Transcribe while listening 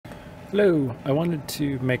Hello, I wanted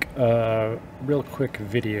to make a real quick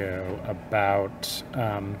video about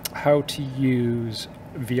how to use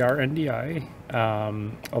VR.NDI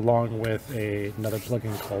along with another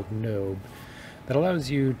plugin called Nobe that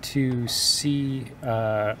allows you to see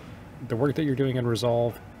the work that you're doing in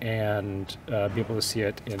Resolve and be able to see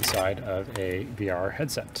it inside of a VR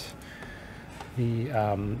headset.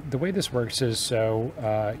 The way this works is you're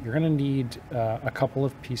going to need a couple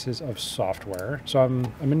of pieces of software. So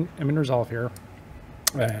I'm in Resolve here,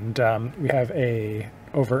 and we have a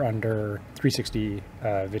over/under 360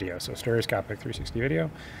 video, so stereoscopic 360 video.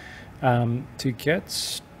 To get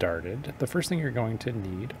started, the first thing you're going to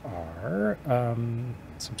need are some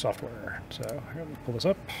software. So I'm going to pull this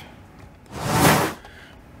up.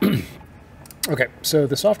 Okay, so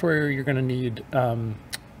the software you're going to need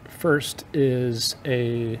first is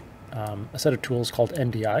a set of tools called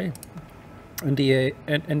NDI.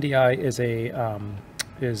 NDI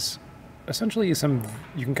is essentially you can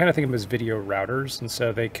kind of think of them as video routers, and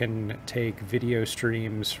so they can take video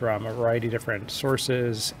streams from a variety of different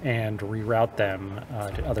sources and reroute them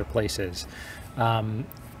to other places.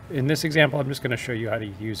 In this example, I'm just going to show you how to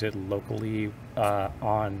use it locally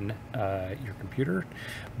on your computer,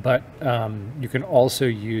 but you can also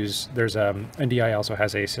use, NDI also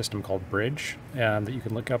has a system called Bridge that you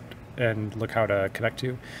can look up and look how to connect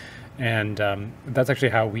to. And that's actually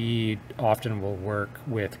how we often will work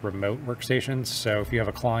with remote workstations. So if you have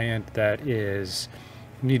a client that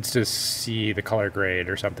needs to see the color grade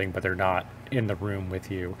or something, but they're not in the room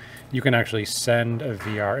with you, you can actually send a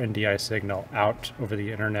VR.NDI signal out over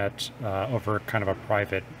the internet, over kind of a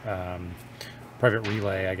private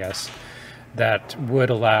relay, I guess, that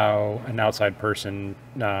would allow an outside person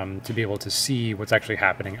to be able to see what's actually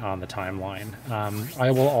happening on the timeline.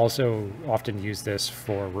 I will also often use this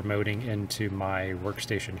for remoting into my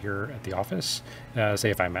workstation here at the office.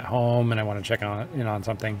 Say if I'm at home and I want to check in on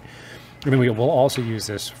something. And then we will also use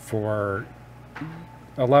this for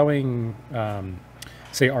allowing,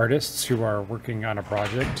 say, artists who are working on a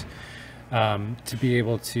project to be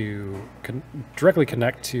able to directly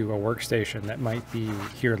connect to a workstation that might be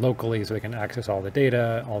here locally, so they can access all the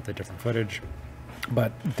data, all the different footage,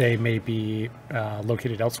 but they may be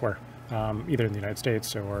located elsewhere, either in the United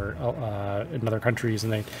States or in other countries,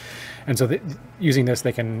 and so using this,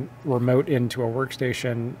 they can remote into a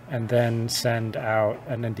workstation and then send out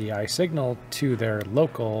an NDI signal to their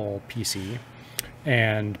local PC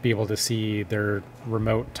and be able to see their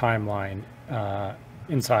remote timeline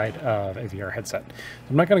inside of a VR headset.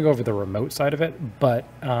 I'm not going to go over the remote side of it, but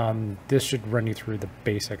this should run you through the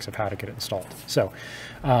basics of how to get it installed. So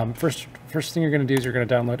first thing you're going to do is you're going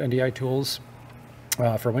to download NDI tools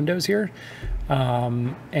for Windows here,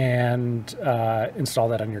 and install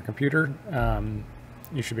that on your computer.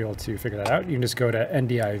 You should be able to figure that out. You can just go to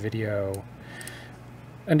NDI.video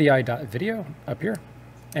up here,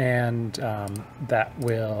 and that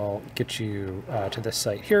will get you to this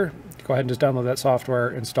site here. Go ahead and just download that software,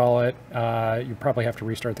 install it. You probably have to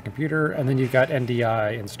restart the computer, and then you've got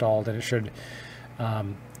NDI installed, and it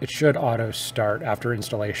should auto start after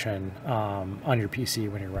installation on your PC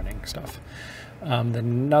when you're running stuff.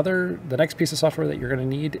 The next piece of software that you're going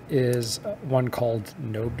to need is one called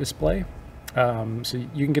Nobe Display. So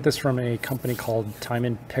you can get this from a company called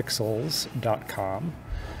timeandpixels.com.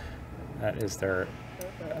 That is their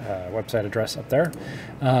website address up there.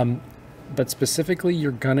 But specifically,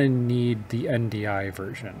 you're going to need the NDI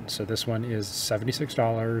version. So this one is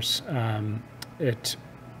 $76. It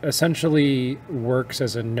essentially works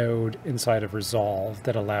as a node inside of Resolve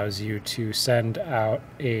that allows you to send out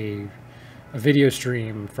a video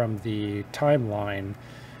stream from the timeline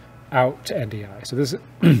out to NDI. So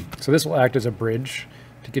this will act as a bridge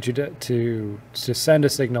to get you to send a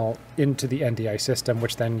signal into the NDI system,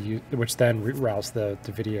 which then reroutes the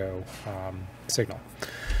video signal.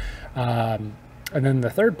 And then the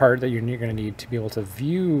third part that you're going to need to be able to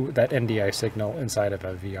view that NDI signal inside of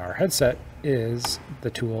a VR headset is the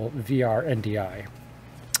tool VR.NDI.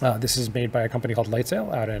 This is made by a company called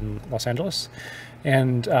Lightsail out in Los Angeles.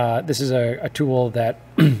 And this is a tool that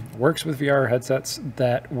works with VR headsets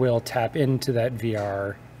that will tap into that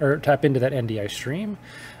NDI stream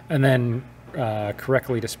and then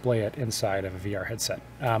correctly display it inside of a VR headset.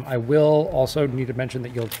 I will also need to mention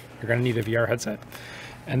that you're going to need a VR headset.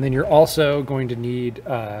 And then you're also going to need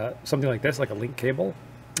something like this, like a link cable,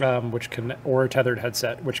 or a tethered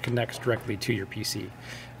headset, which connects directly to your PC.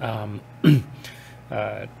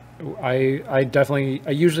 I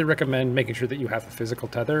usually recommend making sure that you have a physical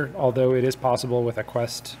tether, although it is possible with a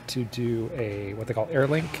Quest to do what they call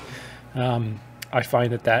AirLink. I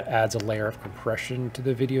find that adds a layer of compression to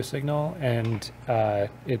the video signal, and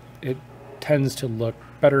it tends to look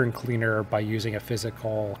better and cleaner by using a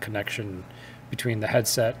physical connection between the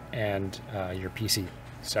headset and your PC.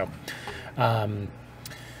 So,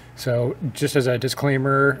 so just as a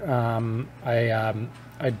disclaimer, I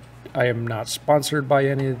am not sponsored by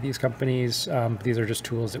any of these companies. These are just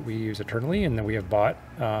tools that we use internally and that we have bought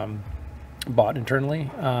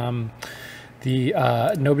internally. The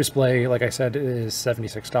Nobe display, like I said, is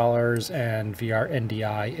 $76, and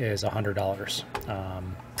VR.NDI is $100.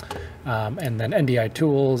 And then NDI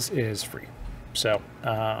Tools is free. So,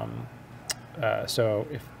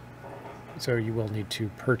 so you will need to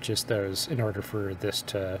purchase those in order for this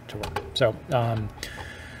to work. So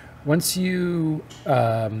once you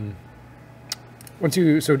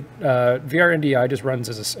VR.NDI just runs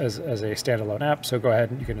as a standalone app. So go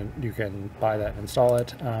ahead and you can buy that and install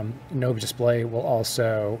it. Nobe display will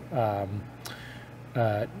also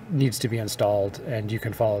needs to be installed, and you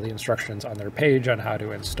can follow the instructions on their page on how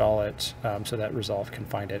to install it, so that Resolve can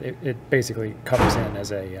find it. It basically comes in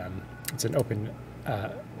as it's an open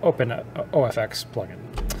OFX plugin.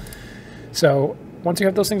 So once you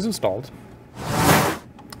have those things installed,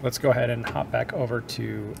 let's go ahead and hop back over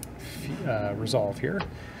to Resolve here.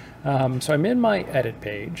 So I'm in my edit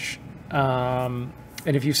page, and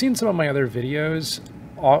if you've seen some of my other videos,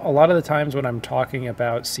 a lot of the times when I'm talking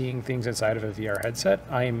about seeing things inside of a VR headset,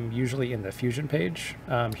 I'm usually in the Fusion page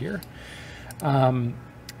here.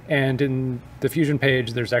 And in the Fusion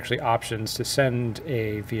page, there's actually options to send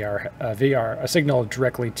a signal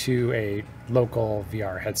directly to a local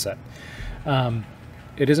VR headset.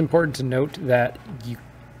 It is important to note that you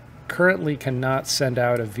currently cannot send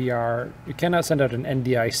out an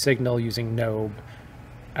NDI signal using Nobe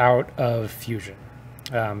out of Fusion.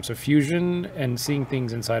 So Fusion and seeing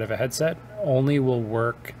things inside of a headset only will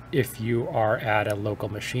work if you are at a local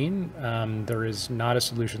machine. There is not a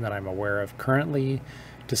solution that I'm aware of currently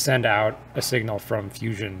to send out a signal from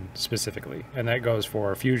Fusion specifically. And that goes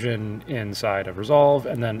for Fusion inside of Resolve,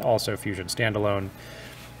 and then also Fusion standalone.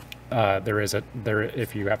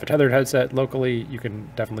 If you have a tethered headset locally, you can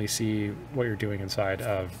definitely see what you're doing inside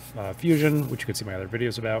of Fusion, which you can see my other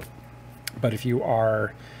videos about. But if you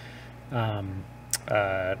are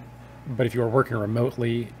working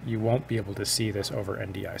remotely, you won't be able to see this over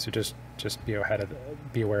NDI. So just be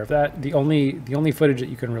aware of that. The only footage that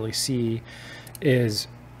you can really see is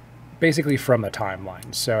basically from a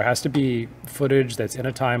timeline. So it has to be footage that's in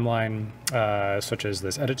a timeline, such as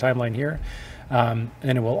this edit timeline here. And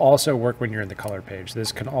it will also work when you're in the color page.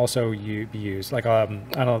 This can also be used, like I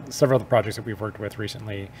know several of the projects that we've worked with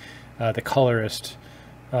recently, the colorist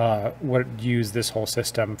would use this whole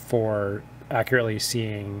system for accurately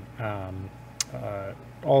seeing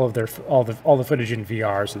all the footage in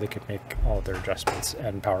VR, so they could make all of their adjustments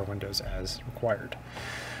and power windows as required.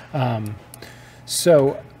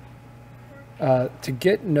 To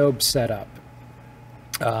get Nobe set up,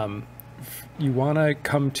 you want to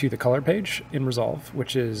come to the color page in Resolve,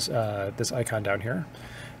 which is this icon down here,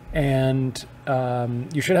 and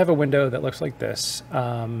you should have a window that looks like this.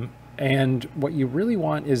 And what you really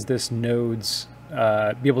want is this nodes,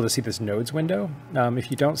 be able to see this nodes window.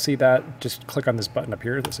 If you don't see that, just click on this button up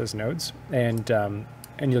here that says nodes, and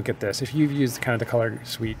you'll get this. If you've used kind of the color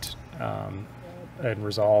suite in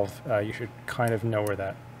Resolve, you should kind of know where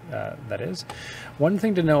that is. One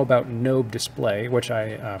thing to know about Nobe display, which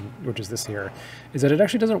is this here, is that it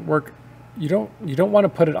actually doesn't work. You don't want to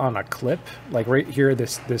put it on a clip. Like right here,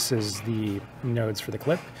 this is the nodes for the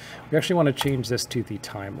clip. We actually want to change this to the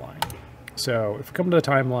timeline. So if we come to the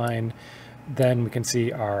timeline, then we can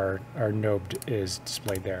see our Nobe is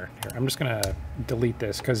displayed there. Here, I'm just gonna delete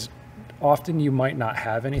this because often you might not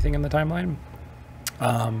have anything in the timeline.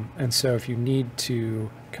 And so if you need to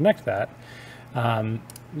connect that,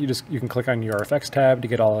 you can click on your FX tab to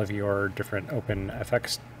get all of your different open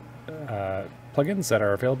FX plugins that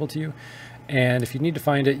are available to you. And if you need to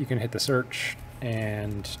find it, you can hit the search,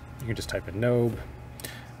 and you can just type in Nobe,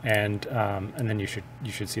 and then you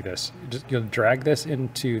should see this. You'll drag this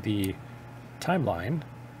into the timeline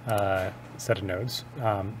set of nodes.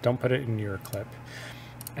 Don't put it in your clip,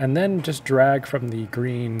 and then just drag from the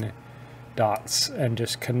green dots and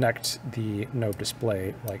just connect the Nobe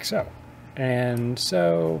display like so. And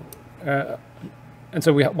so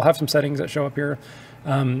we'll have some settings that show up here.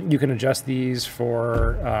 You can adjust these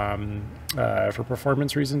for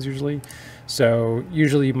performance reasons usually. So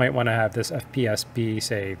usually you might want to have this FPS be,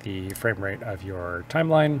 say, the frame rate of your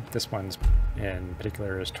timeline. This one's in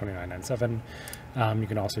particular is 2997. You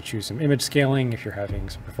can also choose some image scaling if you're having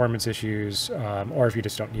some performance issues, or if you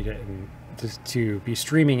just don't need it to be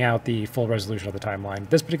streaming out the full resolution of the timeline.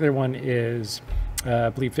 This particular one is, I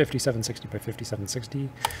believe, 5760 by 5760.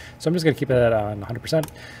 So I'm just going to keep that on 100%.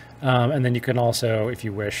 And then you can also, if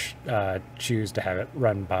you wish, choose to have it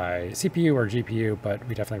run by CPU or GPU, but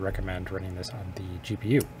we definitely recommend running this on the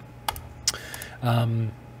GPU.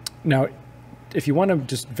 Now, if you want to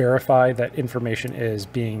just verify that information is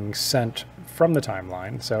being sent from the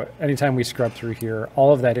timeline, so anytime we scrub through here,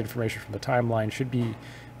 all of that information from the timeline should be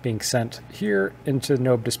being sent here into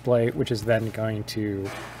Nobe display, which is then going to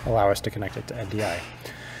allow us to connect it to NDI.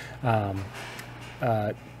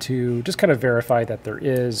 To just kind of verify that there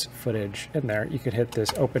is footage in there, you could hit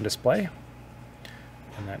this open display,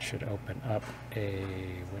 and that should open up a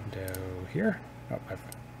window here. Oh,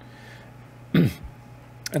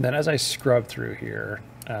 and then as I scrub through here,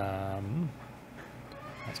 that's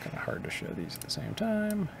kind of hard to show these at the same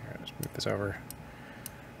time. Here, I'll just move this over.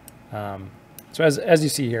 So as you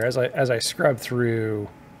see here, as I scrub through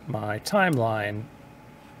my timeline,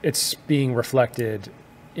 it's being reflected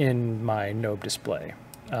in my Nobe display.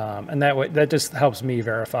 And that just helps me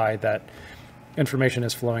verify that information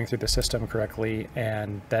is flowing through the system correctly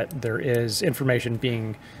and that there is information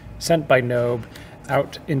being sent by Nobe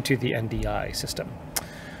out into the NDI system.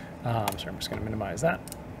 So I'm just going to minimize that.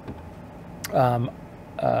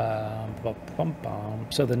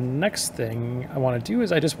 So the next thing I want to do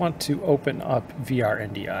is I just want to open up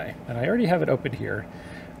VR.NDI, and I already have it open here.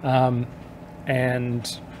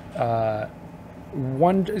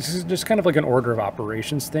 This is just kind of like an order of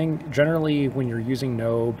operations thing. Generally, when you're using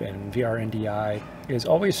Nobe and VR.NDI, is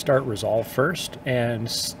always start Resolve first and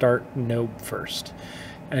start Nobe first.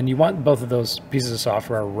 And you want both of those pieces of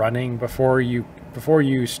software running before you start up before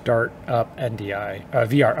you start up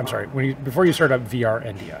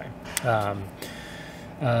VR.NDI.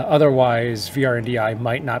 Otherwise, VR.NDI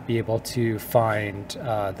might not be able to find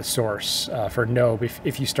the source for Nobe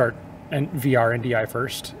if you start VR.NDI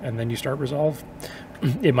first and then you start Resolve.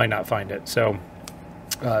 It might not find it. So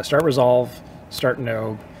start Resolve, start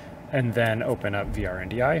Nobe, and then open up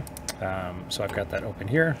VR.NDI. So I've got that open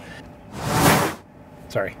here.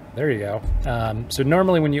 Sorry, there you go. So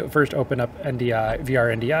normally when you first open up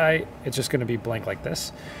VR.NDI, it's just going to be blank like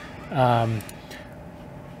this.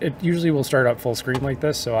 It usually will start up full screen like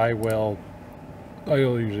this, so I'll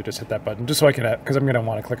usually just hit that button just so I can, because I'm going to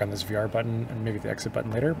want to click on this VR button and maybe the exit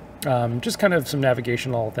button later. Just kind of some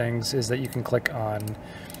navigational things is that you can click on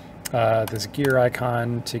this gear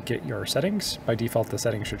icon to get your settings. By default, the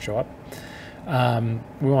settings should show up.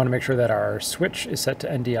 We want to make sure that our switch is set to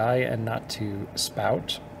NDI and not to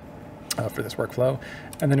spout for this workflow.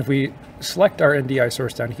 And then if we select our NDI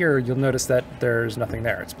source down here, you'll notice that there's nothing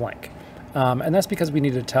there, it's blank. And that's because we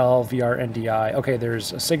need to tell VR.NDI, okay,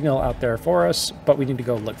 there's a signal out there for us, but we need to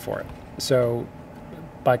go look for it. So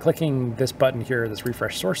by clicking this button here, this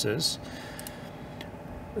refresh sources,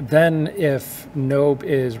 then if Nobe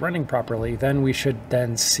is running properly, then we should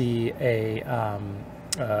then see a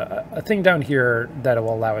thing down here that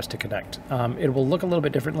will allow us to connect. It will look a little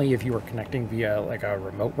bit differently if you were connecting via like a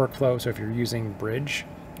remote workflow. So if you're using Bridge,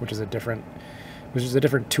 which is a different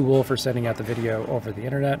tool for sending out the video over the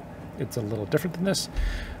internet, it's a little different than this.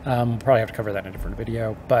 We'll probably have to cover that in a different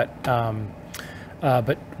video, but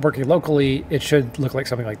working locally, it should look like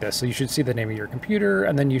something like this. So you should see the name of your computer,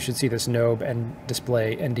 and then you should see this Nobe and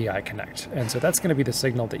display NDI connect. And so that's going to be the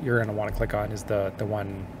signal that you're going to want to click on, is the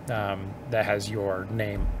one that has your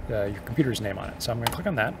name, your computer's name on it. So I'm going to click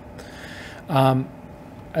on that.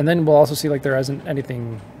 And then we'll also see like there isn't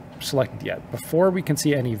anything selected yet. Before we can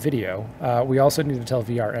see any video, we also need to tell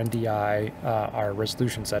VR.NDI our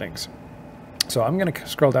resolution settings. So I'm going to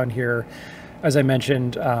scroll down here. As I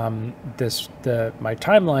mentioned, my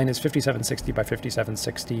timeline is 5760 by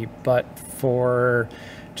 5760, but for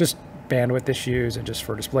just bandwidth issues and just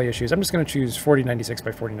for display issues, I'm just going to choose 4096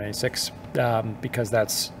 by 4096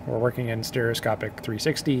 because we're working in stereoscopic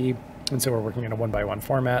 360, and so we're working in a 1:1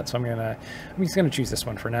 format. So I'm just going to choose this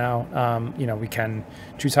one for now. We can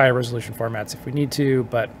choose higher resolution formats if we need to,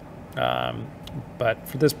 but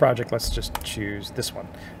for this project, let's just choose this one.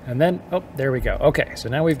 And then, oh, there we go. Okay, so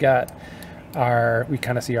now we've got we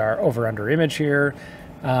kind of see our over-under image here,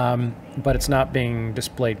 but it's not being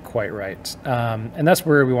displayed quite right. And that's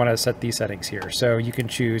where we want to set these settings here. So you can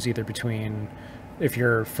choose either between, if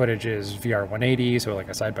your footage is VR.180, so like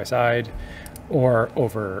a side-by-side, or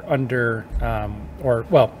over-under,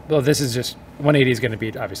 well, this is just, 180 is going to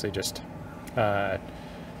be obviously just half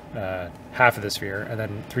of the sphere, and then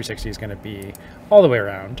 360 is going to be all the way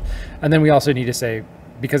around. And then we also need to say,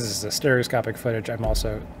 because this is a stereoscopic footage, I'm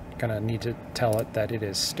also going to need to tell it that it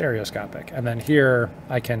is stereoscopic. And then here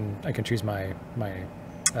I can choose my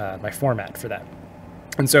my format for that.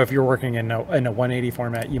 And so if you're working in a 180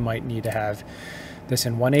 format, you might need to have this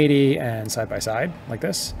in 180 and side by side like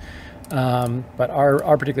this. But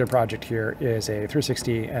our particular project here is a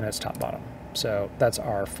 360 and it's top bottom. So that's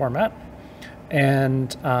our format.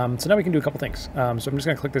 And so now we can do a couple things. So I'm just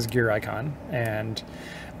going to click this gear icon, and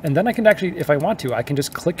then I can actually, if I want to, I can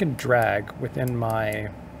just click and drag within my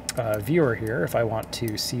viewer here if I want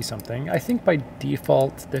to see something. I think by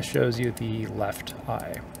default this shows you the left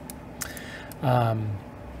eye.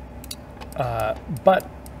 But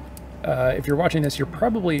if you're watching this, you're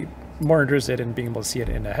probably more interested in being able to see it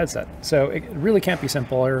in a headset. So it really can't be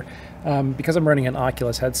simpler. Because I'm running an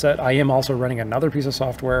Oculus headset, I am also running another piece of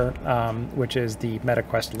software, which is the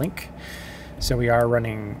MetaQuest Link. So we are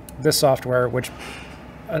running this software, which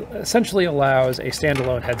essentially allows a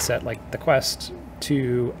standalone headset like the Quest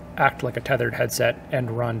to act like a tethered headset and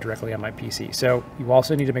run directly on my PC. So you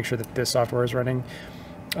also need to make sure that this software is running.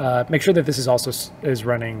 Make sure that this is also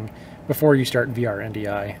running before you start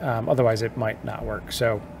VR.NDI. Otherwise, it might not work.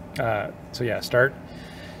 So yeah, start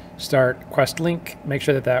Quest Link, make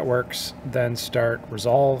sure that that works, then start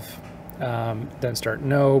Resolve, then start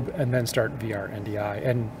Nobe, and then start VR.NDI.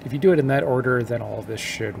 And if you do it in that order, then all of this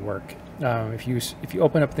should work. If you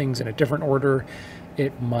open up things in a different order,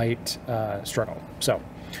 it might struggle. So,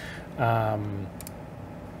 all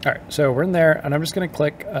right, so we're in there, and I'm just going to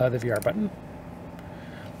click the VR button,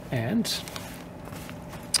 and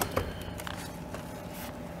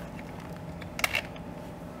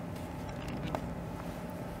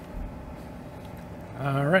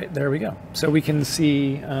all right, there we go. So we can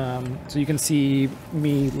see, so you can see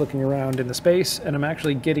me looking around in the space, and I'm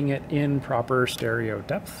actually getting it in proper stereo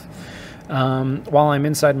depth. While I'm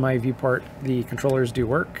inside my viewport, the controllers do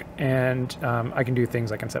work, and I can do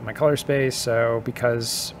things. I can set my color space. So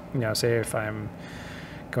because, say if I'm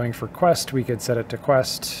going for Quest, we could set it to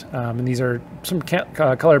Quest. And these are some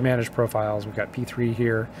color managed profiles. We've got P3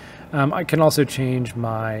 here. I can also change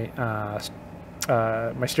my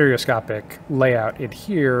my stereoscopic layout in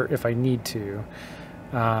here if I need to,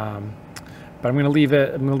 but I'm going to leave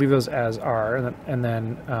it. I'm going to leave those as are, and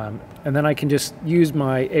then I can just use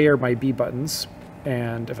my A or my B buttons,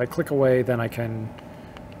 and if I click away, then I can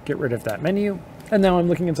get rid of that menu, and now I'm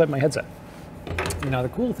looking inside my headset. Now the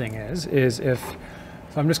cool thing is if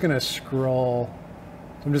I'm just going to scroll.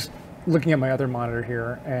 So I'm just looking at my other monitor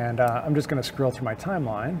here, and I'm just going to scroll through my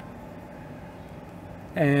timeline.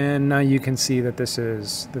 And now you can see that this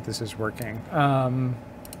is working.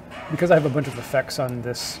 Because I have a bunch of effects on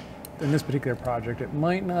this in this particular project, it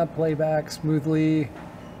might not play back smoothly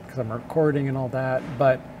because I'm recording and all that.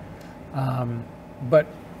 But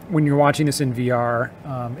when you're watching this in VR,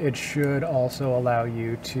 it should also allow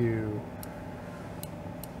you to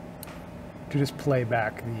just play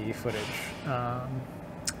back the footage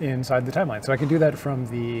inside the timeline. So I can do that from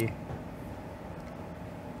the.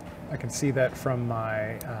 I can see that from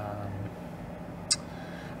my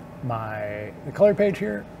the color page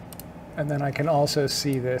here, and then I can also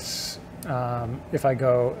see this if I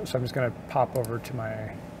go. So I'm just going to pop over to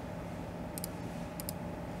my.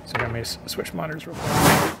 So let me switch monitors real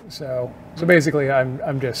quick. So basically,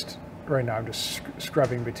 I'm just right now I'm just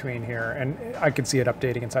scrubbing between here, and I can see it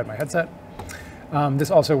updating inside my headset. This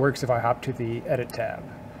also works if I hop to the Edit tab.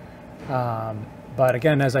 But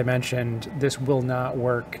again, as I mentioned, this will not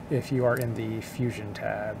work if you are in the Fusion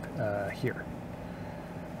tab here.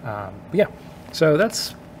 But yeah, so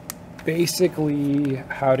that's basically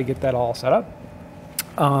how to get that all set up.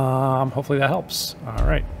 Hopefully that helps. All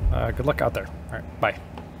right, good luck out there. All right, bye.